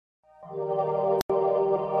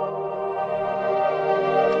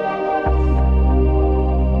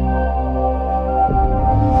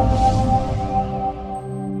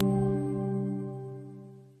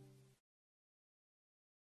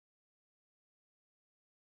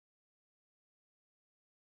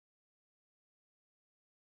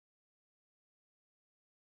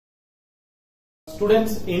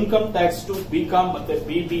Students income tax to BCom ಮತ್ತೆ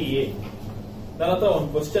BBA ನನ್ನ ಹತ್ರ ಒಂದು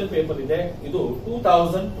ಕ್ವಶನ್ ಪೇಪರ್ ಇದೆ. ಇದು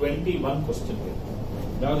 2021 question paper.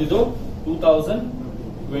 ಯಾವ್ದಿದು?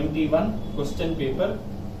 2021 question paper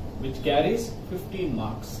which carries 15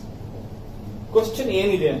 marks. Question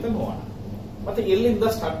ಏನಿದೆ ಅಂತ ನೋಡೋಣ, ಮತ್ತೆ ಎಲ್ಲಿಂದ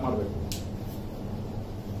ಸ್ಟಾರ್ಟ್ ಮಾಡಬೇಕು.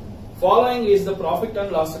 Following is the profit and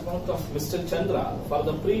loss account of Mr. Chandra for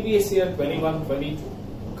the previous year 21-22.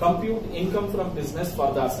 Compute income from business for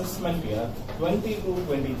the assessment year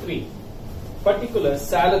 22-23. Particular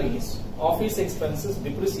salaries, office expenses,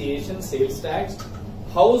 depreciation, sales tax,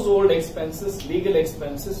 household expenses, legal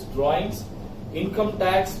expenses, drawings, income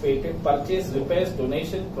tax, patent, purchase, repairs,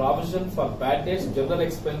 donation, provision for bad debts, general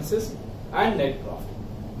expenses, and net profit.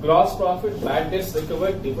 Gross profit, bad debts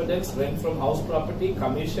recovered, dividends, rent from house property,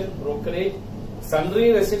 commission, brokerage, sundry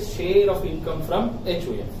receipts, share of income from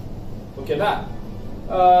HUF. Okay, na?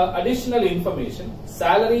 Additional information,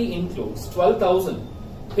 salary includes 12,000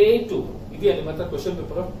 paid to, idea nimatra question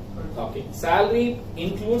paper. Okay, salary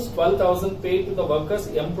includes 12,000 paid to the workers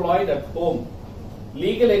employed at home.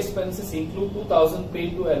 Legal expenses include 2,000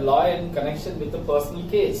 paid to a lawyer in connection with the personal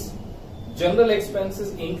case. General expenses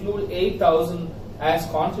include 8,000 as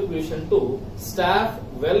contribution to staff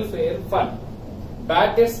welfare fund. Bad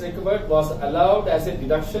debts recovered was allowed as a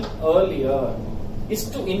deduction earlier.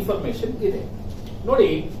 Istu information ide. ನೋಡಿ,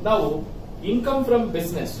 ನಾವು income from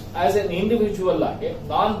business as an individual ಆಗಿ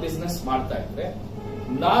ನಾನ್ business ಮಾಡ್ತಾ ಇದ್ರೆ,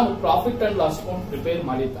 ನಾನು profit and loss account prepare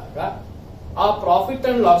ಮಾಡಿದಾಗ ಆ profit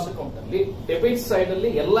and loss account ಅಲ್ಲಿ debit side ಅಲ್ಲಿ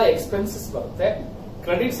ಎಲ್ಲ ಎಕ್ಸ್ಪೆನ್ಸಸ್ ಬರುತ್ತೆ,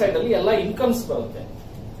 ಕ್ರೆಡಿಟ್ ಸೈಡ್ ಅಲ್ಲಿ ಎಲ್ಲ ಇನ್ಕಮ್ಸ್ ಬರುತ್ತೆ.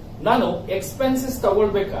 ನಾನು ಎಕ್ಸ್ಪೆನ್ಸಸ್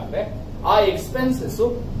ತಗೊಳ್ಬೇಕಾದ್ರೆ ಆ ಎಕ್ಸ್ಪೆನ್ಸಸ್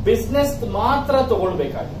ಬಿಸ್ನೆಸ್ ಮಾತ್ರ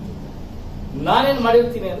ತಗೊಳ್ಬೇಕಾಗಿತ್ತು. ನಾನೇನ್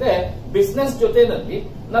ಮಾಡಿರ್ತೀನಿ ಅಂದ್ರೆ ಬಿಸ್ನೆಸ್ ಜೊತೆನಲ್ಲಿ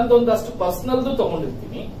ನಂದೊಂದಷ್ಟು ಪರ್ಸನಲ್ದು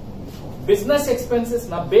ತಗೊಂಡಿರ್ತೀನಿ, ಬಿಸ್ನೆಸ್ ಎಕ್ಸ್ಪೆನ್ಸಸ್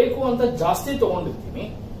ನ ಬೇಕು ಅಂತ ಜಾಸ್ತಿ ತಗೊಂಡಿರ್ತೀನಿ.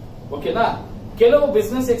 ಓಕೆನಾ? ಕೆಲವು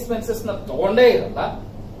ಬಿಸ್ನೆಸ್ ಎಕ್ಸ್ಪೆನ್ಸಸ್ ನ ತಗೊಂಡೇ ಇರಲ್ಲ.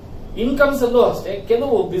 ಇನ್ಕಮ್ಸ್ ಅಲ್ಲೂ ಅಷ್ಟೇ,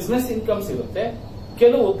 ಕೆಲವು ಬಿಸ್ನೆಸ್ ಇನ್ಕಮ್ಸ್ ಇರುತ್ತೆ,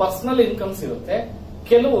 ಕೆಲವು ಪರ್ಸನಲ್ ಇನ್ಕಮ್ಸ್ ಇರುತ್ತೆ,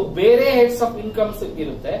 ಕೆಲವು ಬೇರೆ ಹೆಡ್ಸ್ ಆಫ್ ಇನ್ಕಮ್ಸ್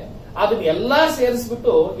ಇರುತ್ತೆ. ಅದನ್ನ ಎಲ್ಲಾ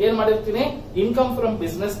ಸೇರಿಸ್ಬಿಟ್ಟು ಏನ್ ಮಾಡಿರ್ತೀನಿ, ಇನ್ಕಮ್ ಫ್ರಮ್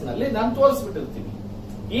ಬಿಸ್ನೆಸ್ ನಲ್ಲಿ ನಾನು ತೋರಿಸ್ಬಿಟ್ಟಿರ್ತೀನಿ.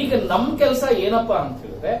 ಈಗ ನಮ್ ಕೆಲಸ ಏನಪ್ಪಾ ಅಂತ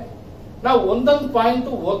ಹೇಳಿದ್ರೆ, ನಾವು ಒಂದೊಂದು ಪಾಯಿಂಟ್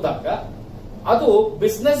ಓದಿದಾಗ ಅದು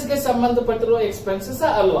ಬಿಸ್ನೆಸ್ ಗೆ ಸಂಬಂಧಪಟ್ಟಿರುವ ಎಕ್ಸ್ಪೆನ್ಸಸ್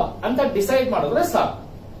ಅಲ್ವಾ ಅಂತ ಡಿಸೈಡ್ ಮಾಡಿದ್ರೆ ಸಾಕು.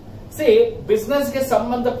 ಬಿಸ್ನೆಸ್ ಗೆ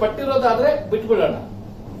ಸಂಬಂಧಪಟ್ಟಿರೋದಾದ್ರೆ ಬಿಟ್ಬಿಡೋಣ.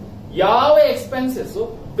 ಯಾವ ಎಕ್ಸ್ಪೆನ್ಸಸ್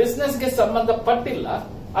ಬಿಸ್ನೆಸ್ ಗೆ ಸಂಬಂಧಪಟ್ಟಿಲ್ಲ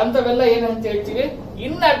ಅಂತವೆಲ್ಲ ಏನಂತ ಹೇಳ್ತೀವಿ,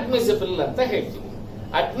 ಇನ್ಅಡ್ಮಿಸಿಬಲ್ ಅಂತ ಹೇಳ್ತೀವಿ.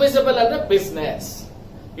 ಅಡ್ಮಿಸಿಬಲ್ ಅಂದ್ರೆ ಬಿಸ್ನೆಸ್,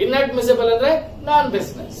 ಇನ್ಅಡ್ಮಿಸಿಬಲ್ ಅಂದ್ರೆ ನಾನ್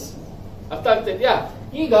ಬಿಸ್ನೆಸ್. ಅರ್ಥ ಆಗ್ತಾ ಇದೆಯಾ?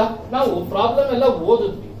 ಈಗ ನಾವು ಪ್ರಾಬ್ಲಮ್ ಎಲ್ಲ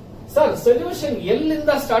ಓದಿದ್ವಿ. ಸರ್, ಸೊಲ್ಯೂಷನ್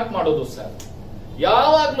ಎಲ್ಲಿಂದ ಸ್ಟಾರ್ಟ್ ಮಾಡೋದು ಸರ್?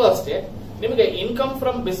 ಯಾವಾಗ್ಲೂ ಅಷ್ಟೇ, ನಿಮಗೆ ಇನ್ಕಮ್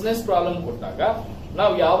ಫ್ರಮ್ ಬಿಸ್ನೆಸ್ ಪ್ರಾಬ್ಲಮ್ ಕೊಟ್ಟಾಗ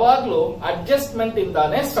ನಾವು ಯಾವಾಗ್ಲೂ ಅಡ್ಜಸ್ಟ್ಮೆಂಟ್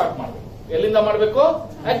ಇಂದಾನೇ ಸ್ಟಾರ್ಟ್ ಮಾಡಬೇಕು. ಎಲ್ಲಿಂದ ಮಾಡಬೇಕು?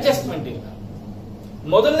 ಅಡ್ಜಸ್ಟ್ಮೆಂಟ್ ಇಂದ.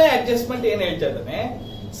 ಮೊದಲನೇ ಅಡ್ಜಸ್ಟ್ಮೆಂಟ್ ಏನ್ ಹೇಳ್ತಾ ಇದ್ದಾನೆ,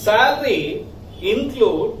 salary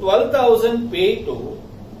include 12,000 pay to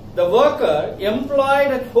the worker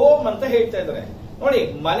employed at home ಅಂತ ಹೇಳ್ತಾ ಇದ್ದಾರೆ. ನೋಡಿ,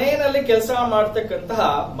 ಮನೆಯಲ್ಲಿ ಕೆಲಸ ಮಾಡ್ತಕ್ಕಂತಹ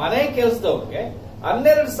ಮನೆ ಕೆಲಸದವ್ರಿಗೆ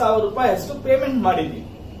 12,000 ರೂಪಾಯಿ ಅಷ್ಟು ಪೇಮೆಂಟ್ ಮಾಡಿದ್ವಿ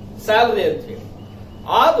ಸ್ಯಾಲರಿ ಅಂತ ಹೇಳಿ.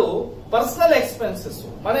 ಅದು ಪರ್ಸನಲ್ ಎಕ್ಸ್ಪೆನ್ಸಸ್.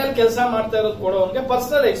 ಮನೆಯಲ್ಲಿ ಕೆಲಸ ಮಾಡ್ತಾ ಇರೋದು ಕೊಡೋವನ್ಗೆ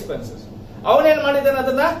ಪರ್ಸನಲ್ ಎಕ್ಸ್ಪೆನ್ಸಸ್. ಅವನೇನ್ ಮಾಡಿದ್ದಾನೆ,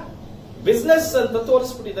 ಅದನ್ನ ಬಿಸ್ನೆಸ್ ಅಂತ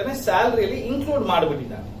ತೋರಿಸ್ಬಿಟ್ಟಿದ್ದಾನೆ, ಸ್ಯಾಲರಿಯಲ್ಲಿ ಇನ್ಕ್ಲೂಡ್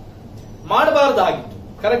ಮಾಡಿಬಿಟ್ಟಿದ್ದಾನೆ. ಮಾಡಬಾರ್ದಾಗಿತ್ತು,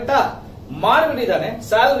 ಕರೆಕ್ಟಾ? ಮಾಡಿಬಿಟ್ಟಿದ್ದಾನೆ,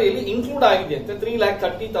 ಸ್ಯಾಲರಿಯಲ್ಲಿ ಇನ್ಕ್ಲೂಡ್ ಆಗಿದೆ ಅಂತ.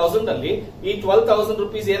 3,30,000 ಅಲ್ಲಿ ಈ 12,000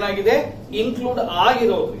 ರೂಪೀಸ್ ಏನಾಗಿದೆ, ಇನ್ಕ್ಲೂಡ್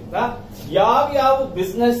ಆಗಿರೋದ್ರಿಂದ ಯಾವ್ಯಾವ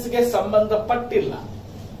ಬಿಸ್ನೆಸ್ ಗೆ ಸಂಬಂಧಪಟ್ಟಿಲ್ಲ,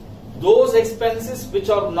 those expenses which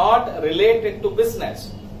are not related to business,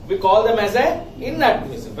 we call them as a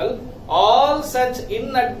inadmissible. All such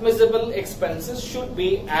inadmissible expenses should be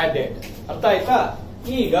added. ಅರ್ಥ ಆಯ್ತಾ?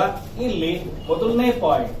 ಈಗ ಇಲ್ಲಿ ಮೊದಲನೇ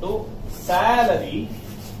ಪಾಯಿಂಟ್, ಸ್ಯಾಲರಿ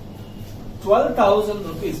 12,000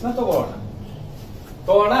 ರೂಪೀಸ್ ನ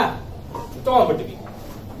ತಗೊಂಡ್ಬಿಟ್ಟಿವಿ.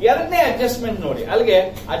 ಎರಡನೇ ಅಡ್ಜಸ್ಟ್ಮೆಂಟ್ ನೋಡಿ, ಅಲ್ಲಿಗೆ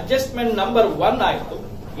ಅಡ್ಜಸ್ಟ್ಮೆಂಟ್ ನಂಬರ್ 1 ಆಯ್ತು.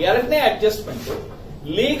 ಎರಡನೇ adjustment,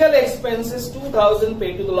 legal expenses 2,000 pay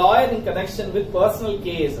to the lawyer in connection with personal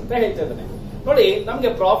case ಅಂತ ಹೇಳ್ತಾ ಇದ್ದಾನೆ. ನೋಡಿ, ನಮಗೆ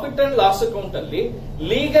ಪ್ರಾಫಿಟ್ ಅಂಡ್ ಲಾಸ್ ಅಕೌಂಟ್ ಅಲ್ಲಿ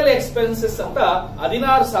ಲೀಗಲ್ ಎಕ್ಸ್ಪೆನ್ಸಸ್ ಅಂತ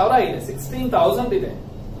 16,000 ಇದೆ, 16,000 ಇದೆ.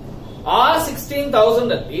 ಆ 16,000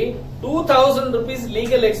 ಅಲ್ಲಿ 2,000 ರೂಪೀಸ್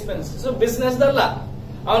ಲೀಗಲ್ ಎಕ್ಸ್ಪೆನ್ಸಸ್ ಬಿಸ್ನೆಸ್ ಅಲ್ಲ.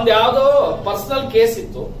 ಅವನ್ ಯಾವ್ದೋ ಪರ್ಸನಲ್ ಕೇಸ್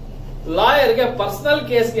ಇತ್ತು, ಲಾಯರ್ಗೆ ಪರ್ಸನಲ್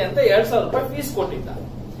ಕೇಸ್ಗೆ ಅಂತ 2,000 ರೂಪಾಯಿ ಫೀಸ್ ಕೊಟ್ಟಿದ್ದ.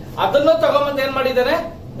 ಅದನ್ನು ತಗೊಂಬಂದ್ ಏನ್ ಮಾಡಿದ್ದಾನೆ,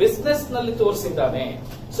 ಬಿಸ್ನೆಸ್ ನಲ್ಲಿ ತೋರಿಸಿದ್ದಾನೆ.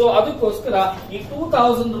 ಸೊ ಅದಕ್ಕೋಸ್ಕರ ಈ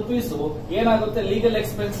 2,000 ರೂಪೀಸ್ ಏನಾಗುತ್ತೆ, ಲೀಗಲ್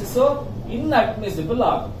ಎಕ್ಸ್ಪೆನ್ಸಸ್ ಇನ್ಅಡ್ಮಿಸಿಬಲ್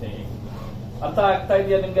ಆಗುತ್ತೆ. ಅರ್ಥ ಆಗ್ತಾ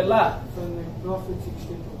ಇದೆಯಾ ನಿಮ್ಗೆಲ್ಲ?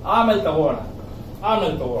 ಆಮೇಲೆ ತಗೋಣ.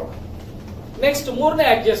 ನೆಕ್ಸ್ಟ್ ಮೂರನೇ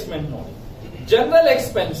ಅಡ್ಜಸ್ಟ್ಮೆಂಟ್ ನೋಡಿ, general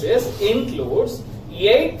expenses includes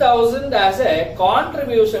 8,000 as A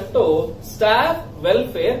contribution to staff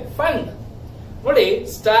welfare fund. ನೋಡಿ,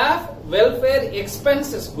 staff welfare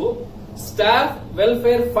ಎಕ್ಸ್ಪೆನ್ಸಸ್ಗೂ staff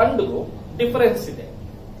welfare ಫಂಡ್ಗೂ difference ಇದೆ.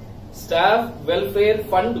 Staff welfare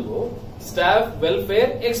ಫಂಡ್ಗೂ staff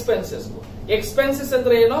welfare ಎಕ್ಸ್ಪೆನ್ಸಸ್ಗೂ. Expenses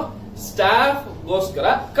ಅಂದ್ರೆ ಏನು? ಸ್ಟಾಫ್ ಗೋಸ್ಕರ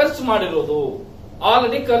ಖರ್ಚು ಮಾಡಿರೋದು,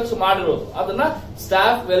 ಆಲ್ರೆಡಿ ಖರ್ಚು ಮಾಡಿರೋದು, ಅದನ್ನ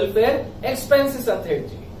ಸ್ಟಾಫ್ ವೆಲ್ಫೇರ್ ಎಕ್ಸ್ಪೆನ್ಸಸ್ ಅಂತ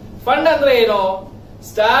ಹೇಳ್ತೀವಿ. ಫಂಡ್ ಅಂದ್ರೆ ಏನು?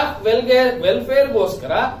 ಸ್ಟಾಫ್ ವೆಲ್ಫೇರ್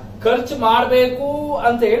ಗೋಸ್ಕರ ಖರ್ಚು ಮಾಡಬೇಕು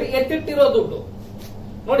ಅಂತ ಹೇಳಿ ಎತ್ತಿಟ್ಟಿರೋ ದುಡ್ಡು.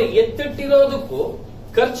 ನೋಡಿ, ಎತ್ತಿಟ್ಟಿರೋದಕ್ಕೂ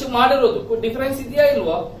ಖರ್ಚು ಮಾಡಿರೋದಕ್ಕೂ ಡಿಫರೆನ್ಸ್ ಇದೆಯಾ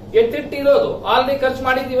ಇಲ್ವೋ? ಎತ್ತಿಟ್ಟಿರೋದು ಆಲ್ರೆಡಿ ಖರ್ಚು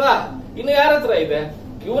ಮಾಡಿದೀವಾ, ಇನ್ನು ಯಾರ ಹತ್ರ ಇದೆ?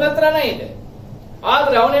 ಇವನ ಹತ್ರನೇ ಇದೆ.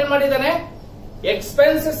 ಆದ್ರೆ ಅವನೇನ್ ಮಾಡಿದಾನೆ?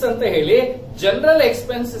 ಎಕ್ಸ್ಪೆನ್ಸಸ್ ಅಂತ ಹೇಳಿ ಜನರಲ್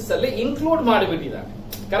ಎಕ್ಸ್ಪೆನ್ಸಸ್ ಅಲ್ಲಿ ಇನ್ಕ್ಲೂಡ್ ಮಾಡಿಬಿಟ್ಟಿದ್ದಾನೆ.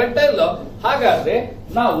 ಕರೆಕ್ಟಾ ಇಲ್ಲೋ? ಹಾಗಾದ್ರೆ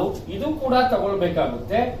ನಾವು ಇದು ಕೂಡ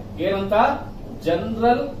ತಗೊಳ್ಬೇಕಾಗುತ್ತೆ. ಏನಂತ?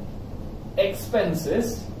 ಜನರಲ್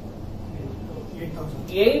ಎಕ್ಸ್ಪೆನ್ಸಸ್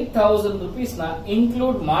 8,000 rupees ನ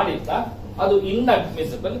ಇನ್ಕ್ಲೂಡ್ ಮಾಡಿಲ್ಲ, ಅದು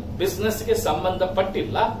ಇನ್ಅಡ್ಮಿಸಿಬಲ್, ಬಿಸ್ನೆಸ್ ಗೆ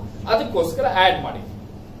ಸಂಬಂಧಪಟ್ಟಿಲ್ಲ, ಅದಕ್ಕೋಸ್ಕರ ಆಡ್ ಮಾಡಿ.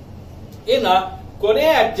 ಇನ್ನ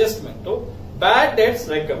ಕೊನೆಯ ಅಡ್ಜಸ್ಟ್ಮೆಂಟ್ ಬ್ಯಾಡ್ ಡೆಟ್ಸ್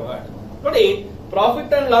ರಿಕವರ್ಡ್. ನೋಡಿ,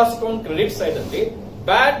 profit and loss account credit side ಅಲ್ಲಿ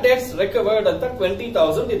ಬ್ಯಾಡ್ ಡೆಟ್ಸ್ ರಿಕವರ್ಡ್ ಅಂತ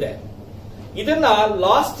 20,000 ಇದೆ. ಇದನ್ನ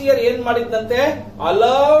ಲಾಸ್ಟ್ ಇಯರ್ ಏನ್ ಮಾಡಿದ್ದಂತೆ?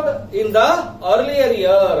 Allowed in the earlier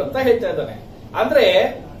year ಅಂತ ಹೇಳ್ತಾ ಇದ್ದಾನೆ. ಅಂದ್ರೆ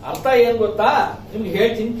ಅರ್ಥ ಏನ್ ಗೊತ್ತಾ? ನಿಮ್ಗೆ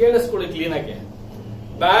ಹೇಳ್ತೀನಿ, ಕೇಳಿಸ್ಕೊಳ್ಳಿ ಕ್ಲೀನ್ ಆಗಿ.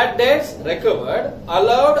 ಬ್ಯಾಡ್ ಡೆಟ್ಸ್ ರಿಕವರ್ಡ್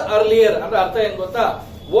ಅಲೌಡ್ ಅರ್ಲಿಯರ್ ಅಂದ್ರೆ ಅರ್ಥ ಏನ್ ಗೊತ್ತಾ?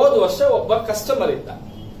 ಹೋದ ವರ್ಷ ಒಬ್ಬ ಕಸ್ಟಮರ್ ಇದ್ದ,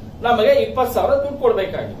 ನಮಗೆ 20,000 ದುಡ್ಡು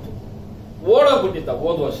ಕೊಡ್ಬೇಕಾಗಿತ್ತು, ಓಡೋಗ್ಬಿಟ್ಟಿದ್ದ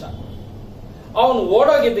ಹೋದ ವರ್ಷ. ಅವನು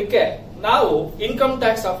ಓಡೋಗಿದ್ದಕ್ಕೆ ನಾವು ಇನ್ಕಮ್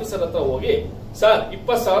ಟ್ಯಾಕ್ಸ್ ಆಫೀಸರ್ ಹತ್ರ ಹೋಗಿ, ಸರ್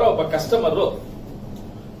 20,000 ಒಬ್ಬ ಕಸ್ಟಮರ್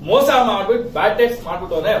ಮೋಸ ಮಾಡ್ಬಿಟ್ಟು ಬ್ಯಾಡ್ ಡೆಟ್ಸ್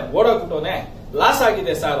ಮಾಡ್ಬಿಟ್ಟೋನೆ, ಓಡೋಗ್ಬಿಟ್ಟೋನೆ, ಲಾಸ್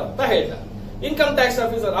ಆಗಿದೆ ಸರ್ ಅಂತ ಹೇಳ್ದ. ಇನ್ಕಮ್ ಟ್ಯಾಕ್ಸ್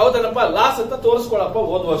ಆಫೀಸರ್ ಹೌದನಪ್ಪ, ಲಾಸ್ ಅಂತ ತೋರಿಸ್ಕೊಳಪ್ಪ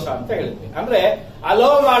ಹೋದ ವರ್ಷ ಅಂತ ಹೇಳಿದ್ವಿ. ಅಂದ್ರೆ ಅಲೋ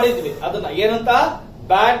ಮಾಡಿದ್ವಿ, ಅದನ್ನ ಏನಂತ?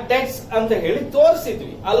 ಬ್ಯಾಡ್ ಡೆಟ್ಸ್ ಅಂತ ಹೇಳಿ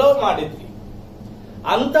ತೋರಿಸಿದ್ವಿ, ಅಲೋ ಮಾಡಿದ್ವಿ.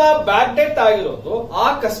 ಅಂತ ಬ್ಯಾಡ್ ಡೆಟ್ ಆಗಿರೋದು ಆ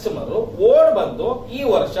ಕಸ್ಟಮರ್ ಓಡ್ ಬಂದು ಈ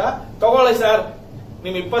ವರ್ಷ ತಗೊಳ್ಳಿ ಸರ್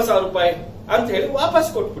ನಿಮ್ 20,000 ರೂಪಾಯಿ ಅಂತ ಹೇಳಿ ವಾಪಸ್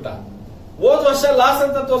ಕೊಟ್ಬಿಟ್ಟ. ಹೋದ ವರ್ಷ ಲಾಸ್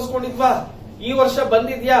ಅಂತ ತೋರಿಸ್ಕೊಂಡಿದ್ವಾ, ಈ ವರ್ಷ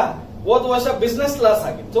ಬಂದಿದ್ಯಾ? ಹೋದ ವರ್ಷ ಬಿಸ್ನೆಸ್ ಲಾಸ್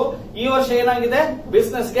ಆಗಿತ್ತು, ಈ ವರ್ಷ ಏನಾಗಿದೆ?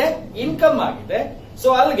 ಬಿಸ್ನೆಸ್ಗೆ ಇನ್ಕಮ್ ಆಗಿದೆ. ಸೊ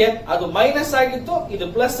ಅಲ್ಲಿಗೆ ಅದು ಮೈನಸ್ ಆಗಿತ್ತು, ಇದು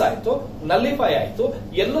ಪ್ಲಸ್ ಆಯ್ತು, ನಲ್ಲಿಫೈ ಆಯ್ತು,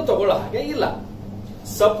 ಎಲ್ಲೂ ತಗೊಳ್ಳೋ ಹಾಗೆ ಇಲ್ಲ.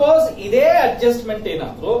 ಸಪೋಸ್ ಇದೇ ಅಡ್ಜಸ್ಟ್ಮೆಂಟ್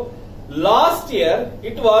ಏನಾದ್ರು last year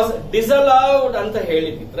it was disallowed ಅಂತ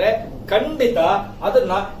ಹೇಳಿದ್ರೆ ಖಂಡಿತ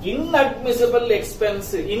ಅದನ್ನ inadmissible expense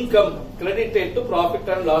income credited to profit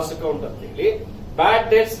and loss account ಅಂತ ಹೇಳಿ ಬ್ಯಾಡ್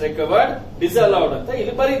ಡೆಟ್ಸ್ ರಿಕವರ್ಡ್ ಡಿಸಲೌಡ್ ಅಂತ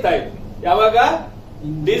ಇಲ್ಲಿ ಬರೀತಾ ಇದ್ವಿ. ಯಾವಾಗ?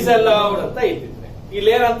 ಡಿಸಲೌಡ್ ಅಂತ ಇದ್ದಿದ್ರೆ.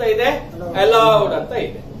 ಇಲ್ಲೇನಂತ ಇದೆ? ಅಲೌಡ್ ಅಂತ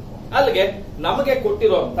ಇದೆ. ಅಲ್ಲಿಗೆ ನಮಗೆ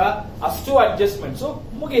ಕೊಟ್ಟಿರುವಂತ ಅಷ್ಟು ಅಡ್ಜಸ್ಟ್ಮೆಂಟ್ಸ್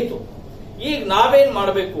ಮುಗೀತು. ಈಗ ನಾವೇನ್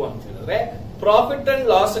ಮಾಡಬೇಕು ಅಂತ ಹೇಳಿದ್ರೆ, profit and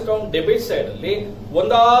loss account debit side ಅಲ್ಲಿ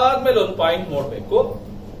ಒಂದಾದ್ಮೇಲೆ ಒಂದು ಪಾಯಿಂಟ್ ನೋಡ್ಬೇಕು.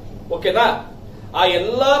 ಓಕೆನಾ? ಆ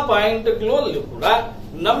ಎಲ್ಲಾ ಪಾಯಿಂಟ್ಗಳಲ್ಲೂ ಕೂಡ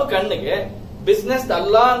ನಮ್ಮ ಕಣ್ಣಿಗೆ ಬಿಸ್ನೆಸ್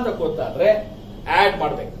ಅಲ್ಲ ಅಂತ ಗೊತ್ತಾದ್ರೆ ಆಡ್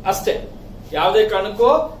ಮಾಡ್ಬೇಕು ಅಷ್ಟೇ. ಯಾವುದೇ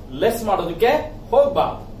ಕಾರಣಕ್ಕೂ ಲೆಸ್ ಮಾಡೋದಕ್ಕೆ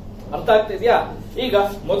ಹೋಗ್ಬಾರ್ದು. ಅರ್ಥ ಆಗ್ತಿದ್ಯಾ? ಈಗ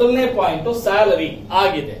ಮೊದಲನೇ ಪಾಯಿಂಟ್ ಸ್ಯಾಲರಿ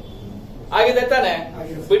ಆಗಿದೆ, ಆಗಿದೆ ತಾನೆ?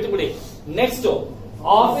 ಬಿಟ್ಬಿಡಿ. Next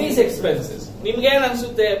office expenses. ನಿಮ್ಗೇನ್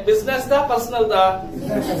ಅನ್ಸುತ್ತೆ? Business the personal the?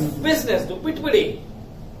 Business ಬಿಟ್ಬಿಡಿ.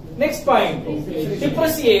 Next point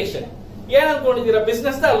depreciation. ಏನ್ ಅನ್ಕೊಂಡಿದ್ದೀರಾ?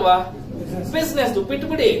 ಬಿಸ್ನೆಸ್ ದ ಅಲ್ವಾ? ಬಿಸ್ನೆಸ್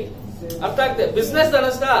ಬಿಟ್ಬಿಡಿ. ಅರ್ಥ ಆಗ್ತದೆ? ಬಿಸ್ನೆಸ್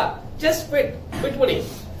ಅನಿಸ್ತಾ? ಜಸ್ಟ್ ಬಿಟ್ಬಿಡಿ.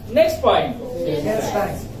 Next point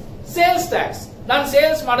sales tax. ನಾನು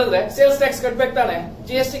ಸೇಲ್ಸ್ ಮಾಡಿದ್ರೆ ಸೇಲ್ಸ್ ಟ್ಯಾಕ್ಸ್ ಕಟ್ಬೇಕು ತಾನೆ,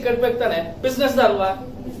 GST ಕಟ್ಬೇಕು ತಾನೆ, ಬಿಸ್ನೆಸ್ ಅಲ್ವಾ?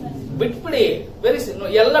 ಬಿಟ್ಬಿಡಿ. ವೆರಿ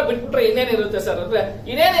ಎಲ್ಲ ಬಿಟ್ಬಿಟ್ರೆ ಇನ್ನೇನಿರುತ್ತೆ ಸರ್ ಅಂದ್ರೆ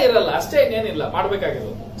ಇನ್ನೇನೇ ಇರಲ್ಲ, ಅಷ್ಟೇ, ಇನ್ನೇನಿಲ್ಲ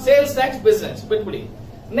ಮಾಡ್ಬೇಕಾಗಿರೋದು. ಸೇಲ್ಸ್ ಟ್ಯಾಕ್ಸ್, ಬಿಸ್ನೆಸ್ ಬಿಟ್ಬಿಡಿ.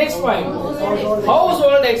 ನೆಕ್ಸ್ಟ್ ಪಾಯಿಂಟ್ ಹೌಸ್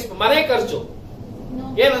ಹೋಲ್ಡ್ ಮನೆ ಖರ್ಚು.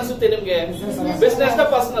 ಏನ್ ಅನ್ಸುತ್ತೆ ನಿಮ್ಗೆ? Business the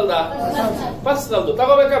personal the? Personal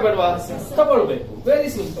ತಗೋಬೇಕಾ ಬೇಡವಾ? ತಗೊಳ್ಬೇಕು. Very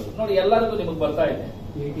simple. ನೋಡಿ, ಎಲ್ಲರಿಗೂ ನಿಮಗೆ ಬರ್ತಾ ಇದೆ.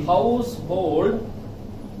 ಹೌಸ್ ಹೋಲ್ಡ್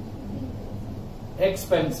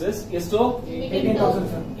ಎಕ್ಸ್ಪೆನ್ಸಸ್ ಎಷ್ಟು?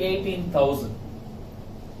 18,000.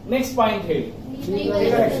 ನೆಕ್ಸ್ಟ್ ಪಾಯಿಂಟ್ ಹೇಳಿ.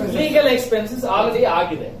 ಲೀಗಲ್ ಎಕ್ಸ್ಪೆನ್ಸಸ್ ಆಲ್ರೆಡಿ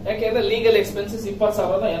ಆಗಿದೆ. ಯಾಕೆಂದ್ರೆ ಲೀಗಲ್ ಎಕ್ಸ್ಪೆನ್ಸಸ್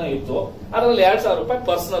 20,000 ಏನೋ ಇತ್ತು, ಅದರಲ್ಲಿ 2,000 ರೂಪಾಯಿ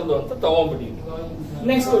ಪರ್ಸನಲ್ ಅಂತ ತಗೊಂಡ್ಬಿಟ್ಟಿದ್ವಿ.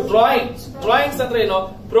 Next drawings. ಡ್ರಾಯಿಂಗ್ಸ್ ಅಂದ್ರೆ ಏನು?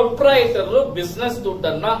 ಪ್ರೊಪ್ರೈಟರ್ ಬಿಸ್ನೆಸ್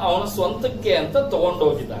ದುಡ್ಡನ್ನ ಅವನ ಸ್ವಂತಕ್ಕೆ ಅಂತ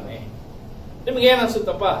ತಗೊಂಡೋಗಿದ್ದಾನೆ. ನಿಮ್ಗೆ ಏನ್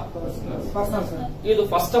ಅನ್ಸುತ್ತಪ್ಪ? ಇದು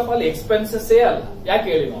ಫಸ್ಟ್ ಆಫ್ ಆಲ್ ಎಕ್ಸ್ಪೆನ್ಸಸ್ ಅಲ್ಲ. ಯಾಕೆ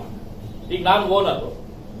ಹೇಳಿ ನಾವು? ಈಗ ನಾನು ಓನರ್,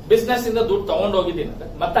 ಬಿಸ್ನೆಸ್ ಇಂದ ದುಡ್ಡು ತಗೊಂಡೋಗಿದ್ದೀನಿ ಅಂದ್ರೆ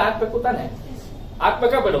ಮತ್ತೆ ಹಾಕ್ಬೇಕು ತಾನೆ?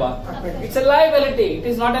 ಹಾಕ್ಬೇಕಾ ಬೇಡವಾ? It's A liability, it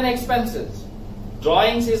is not an expenses.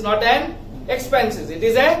 Drawings is not an expenses, it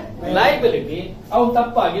is A liability. ಅವ್ನು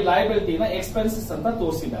ತಪ್ಪಾಗಿ ಲಯಬಿಲಿಟಿನ ಎಕ್ಸ್ಪೆನ್ಸಸ್ ಅಂತ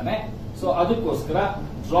ತೋರಿಸಿದ್ದಾನೆ. ಸೊ ಅದಕ್ಕೋಸ್ಕರ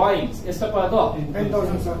ಡ್ರಾಯಿಂಗ್ಸ್ ಎಷ್ಟಪ್ಪ ಅದು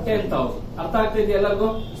 10,000. ಅರ್ಥ ಆಗ್ತಿದೆ ಎಲ್ಲರಿಗೂ?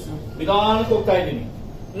 ನಿಧಾನಕ್ಕೆ ಹೋಗ್ತಾ ಇದ್ದೀನಿ.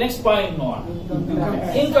 ನೆಕ್ಸ್ಟ್ ಪಾಯಿಂಟ್ ನೋಡೋಣ.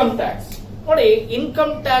 Income tax. ನೋಡಿ,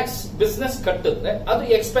 ಇನ್ಕಮ್ ಟ್ಯಾಕ್ಸ್ ಬಿಸ್ನೆಸ್ ಕಟ್ಟಿದ್ರೆ ಅದು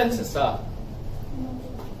ಎಕ್ಸ್ಪೆನ್ಸಸ್.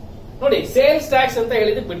 ನೋಡಿ, ಸೇಲ್ಸ್ ಟ್ಯಾಕ್ಸ್ ಅಂತ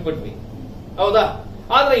ಹೇಳಿದ್ರೆ ಬಿಟ್ಬಿಟ್ವಿ, ಹೌದಾ?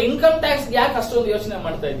 ಆದ್ರೆ ಇನ್ಕಮ್ ಟ್ಯಾಕ್ಸ್ ಯಾಕೆ ಅಷ್ಟೊಂದು ಯೋಚನೆ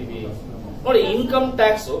ಮಾಡ್ತಾ ಇದೀವಿ? ನೋಡಿ, ಇನ್ಕಮ್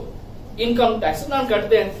ಟ್ಯಾಕ್ಸ್ ನಾನು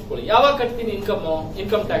ಕಟ್ತೆ ಅಂತ ಇಟ್ಕೊಳ್ಳಿ. ಯಾವಾಗ ಕಟ್ತೀನಿ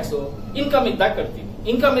ಇನ್ಕಮ್ ಟ್ಯಾಕ್ಸ್? ಇನ್ಕಮ್ ಇದ್ದಾಗ ಕಟ್ತೀನಿ.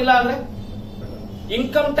 ಇನ್ಕಮ್ ಇಲ್ಲ ಅಂದ್ರೆ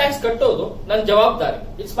ಇನ್ಕಮ್ ಟ್ಯಾಕ್ಸ್ ಕಟ್ಟೋದು ನನ್ನ ಜವಾಬ್ದಾರಿ.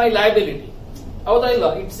 ಇಟ್ಸ್ ಮೈ ಲಯಬಿಲಿಟಿ, ಹೌದಾ ಇಲ್ಲ?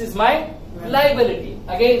 It's is my liability.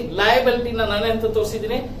 Again ಲಯಬಿಲಿಟಿನ ನಾನು ಅಂತ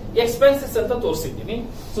ತೋರಿಸಿದ್ದೀನಿ, ಎಕ್ಸ್ಪೆನ್ಸಸ್ ಅಂತ ತೋರಿಸಿದ್ದೀನಿ.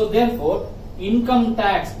 So there four income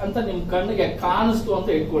tax ಅಂತ ನಿಮ್ ಕಣ್ಣಿಗೆ ಕಾಣಿಸ್ತು ಅಂತ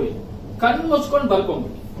ಇಟ್ಕೊಳ್ಳಿ. ಕಣ್ಣು ಮುಚ್ಕೊಂಡು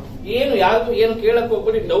ಬರ್ಕೊಂಡ್ಬಿಡಿ. ಯಾರಿಗೂ ಏನು ಕೇಳಕ್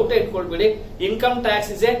ಹೋಗ್ಬಿಡಿ, doubt ಇಟ್ಕೊಳ್ಬೇಡಿ. Income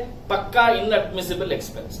tax is A ಪಕ್ಕಾ ಇನ್ಅಡ್ಮಿಸಿಬಲ್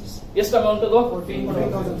ಎಕ್ಸ್ಪೆನ್ಸಸ್. ಎಷ್ಟು ಅಮೌಂಟ್ ಅದು?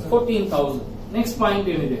 14,000. ನೆಕ್ಸ್ಟ್ ಪಾಯಿಂಟ್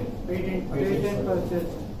ಏನಿದೆ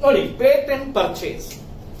ನೋಡಿ, ಪೇಟೆಂಟ್ ಪರ್ಚೇಸ್.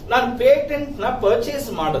 ನಾನು ಪೇಟೆಂಟ್ ನ ಪರ್ಚೇಸ್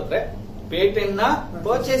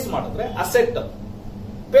ಮಾಡಿದ್ರೆ ಅಸೆಟ್.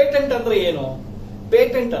 ಪೇಟೆಂಟ್ ಅಂದ್ರೆ ಏನು?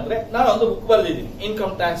 ಪೇಟೆಂಟ್ ಅಂದ್ರೆ ನಾನು ಒಂದು ಬುಕ್ ಬರೆದಿದ್ದೀನಿ,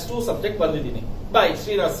 ಇನ್ಕಮ್ ಟ್ಯಾಕ್ಸ್ 2 ಸಬ್ಜೆಕ್ಟ್ ಬರೆದಿದ್ದೀನಿ, ಬೈ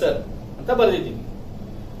ಶ್ರೀನಿವಾಸ್ ಸರ್ ಅಂತ ಬರೆದಿದ್ದೀನಿ.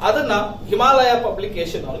 ಅದನ್ನ ಹಿಮಾಲಯ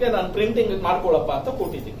ಪಬ್ಲಿಕೇಶನ್ ಅವ್ರಿಗೆ ನಾನು ಪ್ರಿಂಟಿಂಗ್ ಮಾಡ್ಕೊಳ್ಳಪ್ಪ ಅಂತ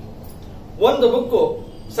ಕೊಟ್ಟಿದ್ದೀನಿ. ಒಂದು ಬುಕ್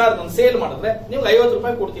ಸರ್ ನಾನು ಸೇಲ್ ಮಾಡಿದ್ರೆ ನೀವು 50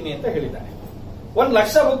 ರೂಪಾಯಿ ಕೊಡ್ತೀನಿ ಅಂತ ಹೇಳಿದ್ದಾನೆ. 1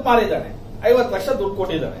 ಲಕ್ಷ ಬುಕ್ ಮಾರಿದ್ದಾನೆ, 50 ಲಕ್ಷ ದುಡ್ಡು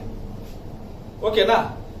ಕೊಟ್ಟಿದ್ದಾನೆ. ಓಕೆನಾ?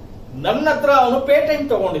 ನನ್ನ ಹತ್ರ ಅವನು ಪೇಟೆಂಟ್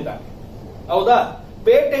ತಗೊಂಡಿದ್ದಾನೆ, ಹೌದಾ?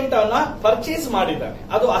 ಪೇಟೆಂಟ್ ಅವನ್ನ ಪರ್ಚೇಸ್ ಮಾಡಿದ್ದಾನೆ,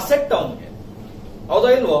 ಅದು ಅಸೆಟ್ ಅವನಿಗೆ, ಹೌದಾ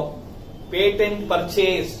ಇಲ್ವೋ? Patent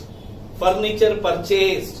purchase, furniture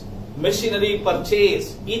purchase, machinery purchase,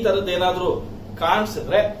 ಈ ತರದ್ದೇನಾದ್ರೂ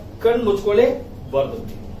ಕಾಣಿಸಿದ್ರೆ ಕಣ್ಣು ಮುಚ್ಕೊಳ್ಳಿ, ಬರ್ದು.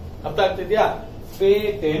 ಅರ್ಥ ಆಗ್ತಿದ್ಯಾ?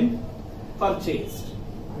 Patent purchase.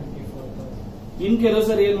 ಇನ್ ಕೆಲವು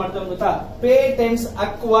ಸರಿ ಏನ್ ಮಾಡ್ತಾರೆ ಗೊತ್ತಾ? ಪೇಟೆಂಟ್ಸ್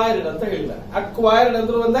ಅಕ್ವೈರ್ಡ್ ಅಂತ ಹೇಳಿದ್ದಾರೆ. ಅಕ್ವೈರ್ಡ್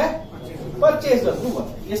ಅಂದ್ರೂ ಒಂದೇ, ಪರ್ಚೇಸ್ ಅಂದ್ರೂ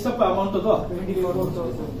ಒಂದೇ. ಎಷ್ಟಪ್ಪ ಅಮೌಂಟ್ ಅದು?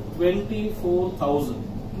 24,000.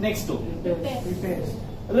 Next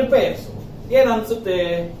repairs. ಏನ್ ಅನ್ಸುತ್ತೆ?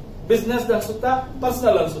 ಬಿಸ್ನೆಸ್ ಅನ್ಸುತ್ತಾ,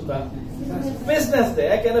 ಪರ್ಸನಲ್ ಅನ್ಸುತ್ತಾ? ಬಿಸ್ನೆಸ್.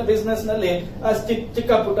 ಯಾಕೆಂದ್ರೆ ಬಿಸ್ನೆಸ್ ನಲ್ಲಿ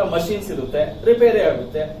ಚಿಕ್ಕ ಪುಟ್ಟ ಮಷೀನ್ಸ್ ಇರುತ್ತೆ, ರಿಪೇರಿ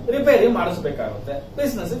ಆಗುತ್ತೆ, ರಿಪೇರಿ ಮಾಡಿಸ್ಬೇಕಾಗುತ್ತೆ,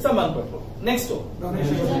 ಬಿಸ್ನೆಸ್ ಸಂಬಂಧಪಟ್ಟು. Next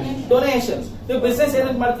donations. ನೀವು ಬಿಸ್ನೆಸ್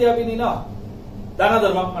ಏನಕ್ಕೆ ಮಾಡ್ತೀಯ? ನೀನು ದಾನ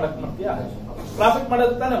ಧರ್ಮ ಮಾಡಕ್ ಮಾಡ್ತೀಯಾ? ಪ್ರಾಫಿಟ್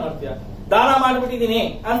ಮಾಡೋದಕ್ಕೆ ತಾನೇ ಮಾಡ್ತೀಯಾ? ದಾನ ಮಾಡ್ಬಿಟ್ಟಿದೀನಿ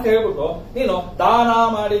ಅಂತ ಹೇಳ್ಬಿಟ್ಟು ನೀನು ದಾನ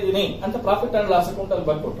ಮಾಡಿದೀನಿ ಅಂತ ಪ್ರಾಫಿಟ್ ಅಂಡ್ ಲಾಸ್ ಅಕೌಂಟ್ ಅಲ್ಲಿ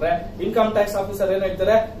ಬರ್ಕೊಟ್ರೆ ಇನ್ಕಮ್ ಟ್ಯಾಕ್ಸ್ ಆಫೀಸರ್ ಏನ್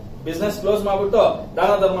ಹೇಳ್ತಾರೆ? ಬಿಸ್ನೆಸ್ ಕ್ಲೋಸ್ ಮಾಡ್ಬಿಟ್ಟು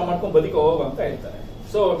ದಾನ ಧರ್ಮ ಮಾಡ್ಕೊಂಡು ಬದುಕೋ ಹೋಗು ಅಂತ ಹೇಳ್ತಾರೆ.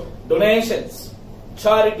 So donations,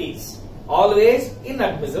 charities, always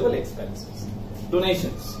inadmissible expenses.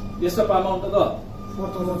 Donations ಎಷ್ಟಪ್ಪ ಅಮೌಂಟ್ ಅದು?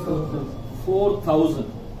 4,000.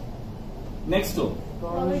 ನೆಕ್ಸ್ಟ್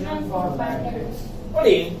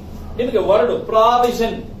ನೋಡಿ, ನಿಮಗೆ ವರ್ಡ್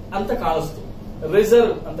ಪ್ರಾವಿಷನ್ ಅಂತ ಕಾಣಿಸ್ತು,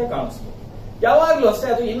 ರಿಸರ್ವ್ ಅಂತ ಕಾಣಿಸ್ತು. ಯಾವಾಗ್ಲೂ ಅಷ್ಟೇ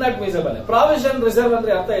ಅದು ಇನ್ಅಡ್ಮಿಸಿಬಲ್. ಪ್ರಾವಿಷನ್, ರಿಸರ್ವ್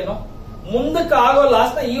ಅಂದ್ರೆ ಅರ್ಥ ಏನು? ಮುಂದಕ್ಕೆ ಆಗೋ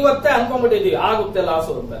ಲಾಸ್ ನ ಇವತ್ತೇ ಅನ್ಕೊಂಡ್ಬಿಟ್ಟಿದೀವಿ, ಆಗುತ್ತೆ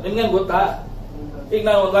ಲಾಸು ಅಂತ. ನಿಮ್ಗೇನ್ ಗೊತ್ತಾ? ಈಗ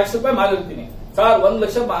ನಾನು 1 ಲಕ್ಷ ರೂಪಾಯಿ ಮಾರಿರ್ತೀನಿ ಸರ್, 1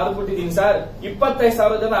 ಲಕ್ಷ ಮಾರ್ಬಿಟ್ಟಿದ್ದೀನಿ ಸರ್,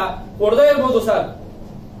 25,000 ಜನ ಕೊಡದೇ ಇರ್ಬೋದು ಸರ್.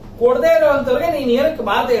 ಕೊಡದೇ ಇರೋ ಅಂತವ್ರಿಗೆ ನೀನ್ ಏನಕ್ಕೆ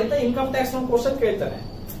ಮಾರದೆ ಅಂತ ಇನ್ಕಮ್ ಟ್ಯಾಕ್ಸ್ ಕ್ವಶನ್ ಕೇಳ್ತಾನೆ.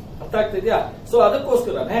 ಅರ್ಥ ಆಗ್ತಿದ್ಯಾ? ಸೊ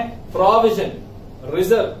ಅದಕ್ಕೋಸ್ಕರನೇ provision,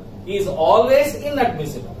 reserve is always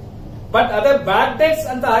inadmissible. But ಅದೇ ಬ್ಯಾಡ್ ಡೆಟ್ಸ್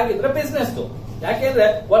ಅಂತ ಆಗಿದ್ರೆ ಬಿಸ್ನೆಸ್. ಯಾಕೆಂದ್ರೆ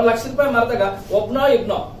 1 ಲಕ್ಷ ರೂಪಾಯಿ ಮಾರಿದಾಗ ಒಬ್ನೋ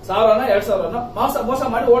ಇಬ್ನೋ 1,000 2,000 ಮೋಸ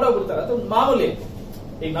ಮಾಡಿ ಓಡೋಗ್ಬಿಡ್ತಾರೆ, ಅದು ಮಾಮೂಲಿ.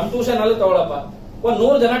 ಈಗ ನಮ್ ಟ್ಯೂಷನ್ ಅಲ್ಲಿ ತಗೊಳಪ್ಪ,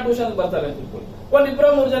 100 ಜನ ಟ್ಯೂಷನ್ ಬರ್ತಾರೆ ಅಂತ ತಿಳ್ಕೊಳ್ಳಿ,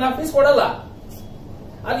 1-2-3 ಜನ ಫೀಸ್ ಕೊಡಲ್ಲ.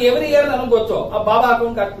 ಅದು ಎವ್ರಿ ಇಯರ್ ನನಗೆ ಗೊತ್ತು, ಆ ಬಾಬಾ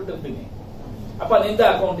ಅಕೌಂಟ್ ಹಾಕ್ಬಿಟ್ಟಿರ್ತೀನಿ, ಅಪ್ಪ ನಿಂದ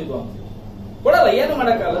ಅಕೌಂಟ್ ಇದು ಅಂತ ಕೊಡಲ್ಲ. ಏನು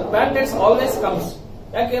ಮಾಡಕ್ಕಾಗಲ್ಲ. ಬ್ಯಾಡ್ ಡೆಟ್ಸ್ ಆಲ್ವೇಸ್ ಕಮ್ಸ್.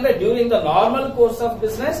 ಯಾಕೆಂದ್ರೆ during the normal course of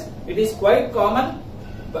business it is quite common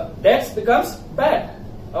debts becomes ಬ್ಯಾಡ್,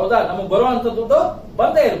 ಹೌದಾ? ನಮಗೆ ಬರುವಂತ ದುಡ್ಡು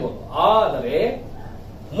ಬಂದೇ ಇರ್ಬೋದು. ಆದರೆ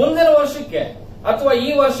ಮುಂದಿನ ವರ್ಷಕ್ಕೆ ಅಥವಾ ಈ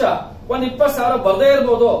ವರ್ಷ 20,000 ಬರ್ದೇ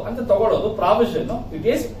ಇರ್ಬೋದು ಅಂತ ತಗೊಳ್ಳೋದು provision. It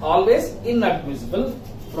is always inadmissible.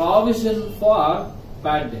 Provision for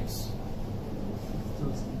bad debts.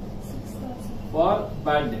 For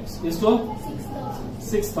bad debts ಎಷ್ಟು?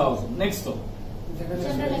 6,000. Next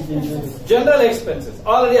general expenses.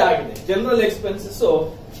 ಆಲ್ರೆಡಿ ಆಗಿದೆ. ಜನರಲ್ ಎಕ್ಸ್ಪೆನ್ಸಸ್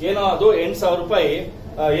ಏನೋ ಅದು 8,000 ರೂಪಾಯಿ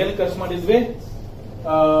ಏನು ಖರ್ಚು ಮಾಡಿದ್ವಿ?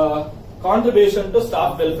 Contribution to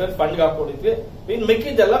staff welfare fund ಹಾಕೊಂಡಿದ್ವಿ. In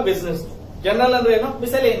ಮಿಕ್ಕಿದ್ದೆಲ್ಲ business. General ಅಂದ್ರೆ ಏನು?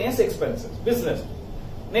 Miscellaneous expenses, business.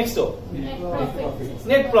 Next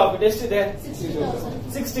net profit ಎಷ್ಟಿದೆ?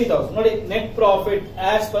 60,000. ನೋಡಿ, net profit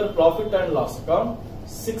as per profit and loss account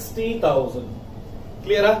 60,000.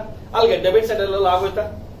 ಕ್ಲಿಯರಾ? ಅಲ್ಲಿಗೆ ಡೆಬಿಟ್ ಸೈಡ್ ಎಲ್ಲ ಆಗೋಯ್ತಾ?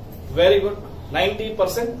 Very good.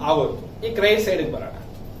 90% ಆಗೋಯ್ತು. ಈ ಕ್ರೆಡಿಟ್ ಸೈಡ್ ಬರೋಣ.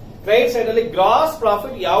 ಕ್ರೆಡಿಟ್ ಸೈಡ್ ಅಲ್ಲಿ ಗ್ರಾಸ್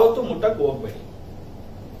ಪ್ರಾಫಿಟ್ ಯಾವತ್ತೂ ಮುಟ್ಟಕ್ಕೆ ಹೋಗ್ಬೇಡಿ,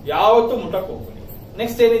 ಯಾವತ್ತೂ ಮುಟ್ಟಕ್ಕೆ ಹೋಗ್ಬೇಡಿ.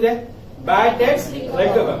 ನೆಕ್ಸ್ಟ್ ಏನಿದೆ? ಬ್ಯಾಡ್ ಡೆಟ್ಸ್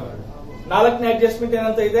ರಿಕವರ್ಡ್. 4ನೇ ಅಡ್ಜಸ್ಟ್ಮೆಂಟ್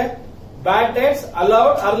ಏನಂತ ಇದೆ? ಬ್ಯಾಡ್ ಡೆಟ್ಸ್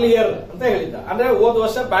ಅಲೌಡ್ ಅರ್ಲಿಯರ್ ಅಂತ ಹೇಳಿದ್ದ. ಅಂದ್ರೆ ಹೋದ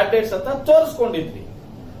ವರ್ಷ ಬ್ಯಾಡ್ ಡೆಟ್ಸ್ ಅಂತ ತೋರಿಸ್ಕೊಂಡಿದ್ವಿ,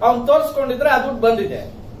 ಅವ್ನು ತೋರಿಸ್ಕೊಂಡಿದ್ರೆ ಆ ದುಡ್ಡು ಬಂದಿದೆ.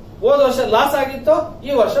 ಹೋದ ವರ್ಷ ಲಾಸ್ ಆಗಿತ್ತು, ಈ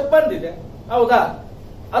ವರ್ಷ ಬಂದಿದೆ. ಹೌದಾ?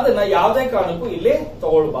 ಅದನ್ನ ಯಾವುದೇ ಕಾರಣಕ್ಕೂ ಇಲ್ಲಿ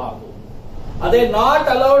ತಗೊಳ್ಬಾರ್ದು. ಅದೇ ನಾಟ್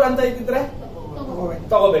ಅಲೌಡ್ ಅಂತ ಇದ್ದಿದ್ರೆ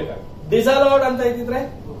ತಗೋಬೇಕಾಗಿ, ಡಿಸಲೌಡ್ ಅಂತ ಇದ್ದಿದ್ರೆ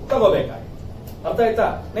ತಗೋಬೇಕಾಗಿ. ಅರ್ಥ ಆಯ್ತಾ?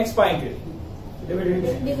 ನೆಕ್ಸ್ಟ್ ಪಾಯಿಂಟ್ ಹೇಳಿ.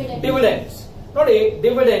 ಡಿವಿಡೆಂಡ್ಸ್. ನೋಡಿ,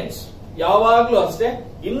 ಡಿವಿಡೆಂಡ್ಸ್ ಯಾವಾಗ್ಲೂ ಅಷ್ಟೇ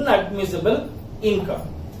ಇನ್ಅಡ್ಮಿಸಿಬಲ್ ಇನ್ಕಮ್.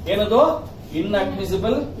 ಏನದು?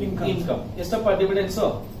 Inadmissible income. ಎಷ್ಟಪ್ಪ ಡಿವಿಡೆಂಡ್ಸ್?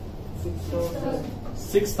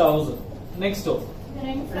 6,000. ನೆಕ್ಸ್ಟ್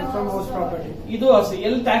ಇದು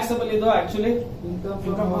ಎಲ್ಲಿ ಟ್ಯಾಕ್ಸಬಲ್? ಇದು ಆಕ್ಚುಲಿ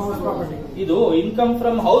ಇದು income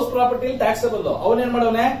from house property taxable. ಅವನೇನ್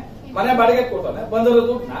ಮಾಡವನೆ? ಮನೆ ಬಾಡಿಗೆ ಕೊಡ್ತಾನೆ, ಬಂದಿರೋ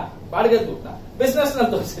ದುಡ್ಡನ್ನ, ಬಾಡಿಗೆ ದುಡ್ಡನ್ನ ಬಿಸ್ನೆಸ್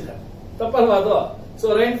ನಲ್ಲಿ ತೋರಿಸಿದ್ದಾನೆ. ತಪ್ಪಲ್ವಾ ಅದು? So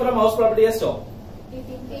rent from house property ಎಷ್ಟು?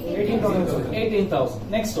 18,000.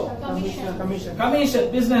 Next commission.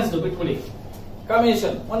 ಬಿಸ್ನೆಸ್ ಬಿಟ್ಬಿಡಿ,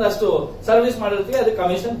 ಕಮಿಷನ್ ಒಂದಷ್ಟು ಸರ್ವಿಸ್ ಮಾಡಿರ್ತೀವಿ, ಅದಕ್ಕೆ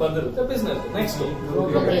ಕಮಿಷನ್ ಬಂದಿರುತ್ತೆ ಬಿಸ್ನೆಸ್. Next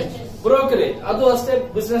brokerage. ಅದು ಅಷ್ಟೇ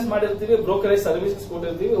ಬಿಸ್ನೆಸ್ ಮಾಡಿರ್ತೀವಿ, ಬ್ರೋಕರೇಜ್ ಸರ್ವಿಸ್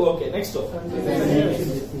ಕೊಟ್ಟಿರ್ತೀವಿ. ಓಕೆ. ನೆಕ್ಸ್ಟ್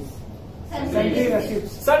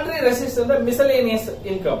ಸನ್ರಿ ರೆಸಿಪ್ಟ್ಸ್ ಅಂದ್ರೆ ಮಿಸಲೇನಿಯಸ್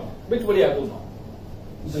ಇನ್ಕಮ್. ಬಿಟ್ಬಿಡಿ ಅದು.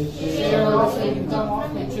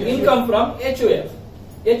 Income from HUF.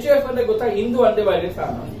 HUF ಅಂದ್ರೆ ಗೊತ್ತಾ? Hindu undivided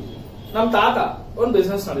family. ನಮ್ ತಾತ ಒಂದು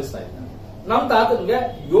ಬಿಸ್ನೆಸ್ ನಡೆಸ್ತಾ ಇದ್ದ. ನಮ್ ತಾತನ್ಗೆ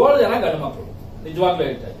 7 ಜನ ಗಂಡು ಮಕ್ಕಳು. ನಿಜವಾಗ್ಲೂ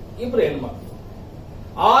ಹೇಳ್ತಾ ಇದ್ದೆ, 2 ಹೆಣ್ಮಕ್ಳು.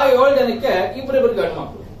 ಆ 7 ಜನಕ್ಕೆ 2 ಗಂಡು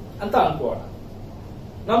ಮಕ್ಕಳು ಅಂತ ಅನ್ಕೋಣ.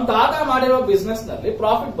 ನಮ್ ತಾತ ಮಾಡಿರೋ ಬಿಸ್ನೆಸ್ ನಲ್ಲಿ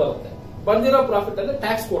ಪ್ರಾಫಿಟ್ ಬರುತ್ತೆ. ಬಂದಿರೋ ಪ್ರಾಫಿಟ್ ಅಲ್ಲಿ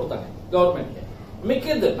ಟ್ಯಾಕ್ಸ್ ಕೊಡ್ತಾನೆ ಗವರ್ಮೆಂಟ್ಗೆ.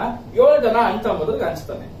 ಮಿಕ್ಕಿದ್ದನ್ನ 7 ಜನ ಅಣ್ಣ ತಮ್ಮದ್ರಿಗೆ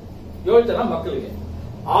ಹಂಚ್ತಾನೆ, 7 ಜನ ಮಕ್ಕಳಿಗೆ.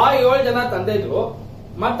 ಆ 7 ಜನ ತಂದೆಗಳು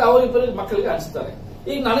ಮತ್ತೆ ಅವರಿಬ್ಬರಿಗೆ ಮಕ್ಕಳಿಗೆ ಹಂಚ್ತಾರೆ.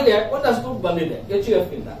 ಈಗ ನನಗೆ ಒಂದಷ್ಟು ದುಡ್ಡು ಬಂದಿದೆ HUF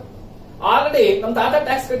ಇಂದ. ಆಲ್ರೆಡಿ ನಮ್ ತಾತ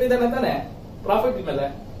ಟ್ಯಾಕ್ಸ್ ಕಟ್ಟಿದ್ದಾನೆ ತಾನೆ ಪ್ರಾಫಿಟ್ ಮೇಲೆ.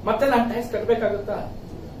 ಮತ್ತೆ ನಾನು ಟ್ಯಾಕ್ಸ್ ಕಟ್ಟಬೇಕಾಗುತ್ತಾ?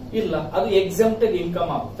 ಇಲ್ಲ. ಅದು ಎಕ್ಸೆಂಪ್ಟೆಡ್ ಇನ್ಕಮ್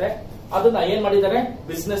ಆಗುತ್ತೆ. ಅದನ್ನ ಏನ್ ಮಾಡಿದ್ದಾನೆ?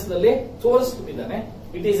 ಬಿಸ್ನೆಸ್ ನಲ್ಲಿ ತೋರಿಸ್ಬಿಟ್ಟಿದ್ದಾನೆ.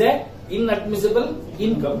 It is A inadmissible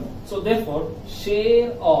income. So therefore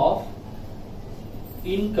share of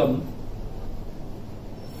income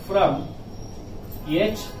from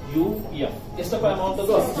HUF ಎಷ್ಟಪ್ಪ ಅಮೌಂಟ್?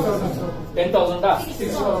 ಅದು 10,000.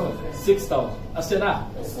 6,000 ಅಷ್ಟೇನಾ?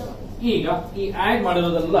 ಈಗ ಈ ಆಡ್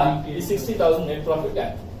ಮಾಡಿರೋದಲ್ಲ, ಈ 60,000 ನೆಟ್ ಪ್ರಾಫಿಟ್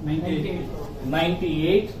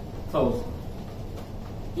 98,000.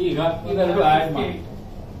 ಈಗ ಇವೆರಡು ಆಡ್ ಮಾಡಿ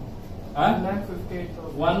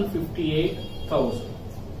 158,000.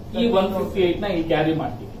 ಈ 158 ನ ಇಲ್ಲಿ ಕ್ಯಾರಿ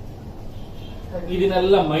ಮಾಡ್ತೀವಿ.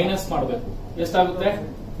 ಇದನ್ನೆಲ್ಲ ಮೈನಸ್ ಮಾಡಬೇಕು. ಎಷ್ಟಾಗುತ್ತೆ?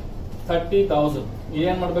 30,000.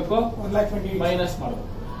 ಏನ್ ಮಾಡ್ಬೇಕು? ಮೈನಸ್ ಮಾಡಬೇಕು.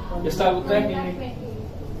 ಎಷ್ಟಾಗುತ್ತೆ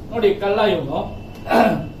ನೋಡಿ. ಕಳ್ಳ ಇವನು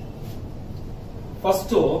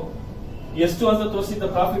ಫಸ್ಟ್ ಎಷ್ಟು ಅಂತ ತೋರಿಸಿದ್ದ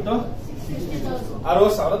ಪ್ರಾಫಿಟ್?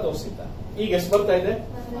 60,000 ತೋರಿಸಿದ್ದ. ಈಗ ಎಷ್ಟು ಬರ್ತಾ ಇದೆ?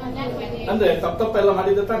 ಅಂದ್ರೆ ತಪ್ಪೆಲ್ಲ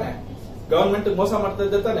ಮಾಡಿದ್ದೆ ತಾನೆ, ಗವರ್ಮೆಂಟ್ ಮೋಸ ಮಾಡ್ತಾ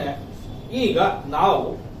ಇದ್ದೆ ತಾನೆ. ಈಗ ನಾವು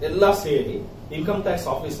ಎಲ್ಲ ಸೇರಿ ಇನ್ಕಮ್ ಟ್ಯಾಕ್ಸ್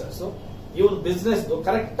ಆಫೀಸರ್ಸ್ ಇವನ್ ಬಿಸ್ನೆಸ್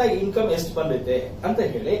ಕರೆಕ್ಟ್ ಆಗಿ ಇನ್ಕಮ್ ಎಷ್ಟು ಬಂದೈತೆ ಅಂತ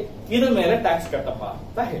ಹೇಳಿ ಇದ್ರ ಮೇಲೆ ಟ್ಯಾಕ್ಸ್ ಕಟ್ಟಪ್ಪ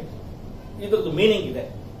ಅಂತ ಹೇಳಿ. ಇದ್ರದ್ದು ಮೀನಿಂಗ್ ಇದೆ.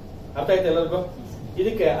 ಅರ್ಥ ಆಯ್ತು ಎಲ್ಲರಿಗೂ?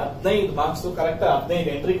 ಇದಕ್ಕೆ 15 ಮಾರ್ಕ್ಸ್, ಕರೆಕ್ಟ್ 15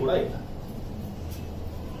 ಎಂಟ್ರಿ ಕೂಡ ಇಲ್ಲ.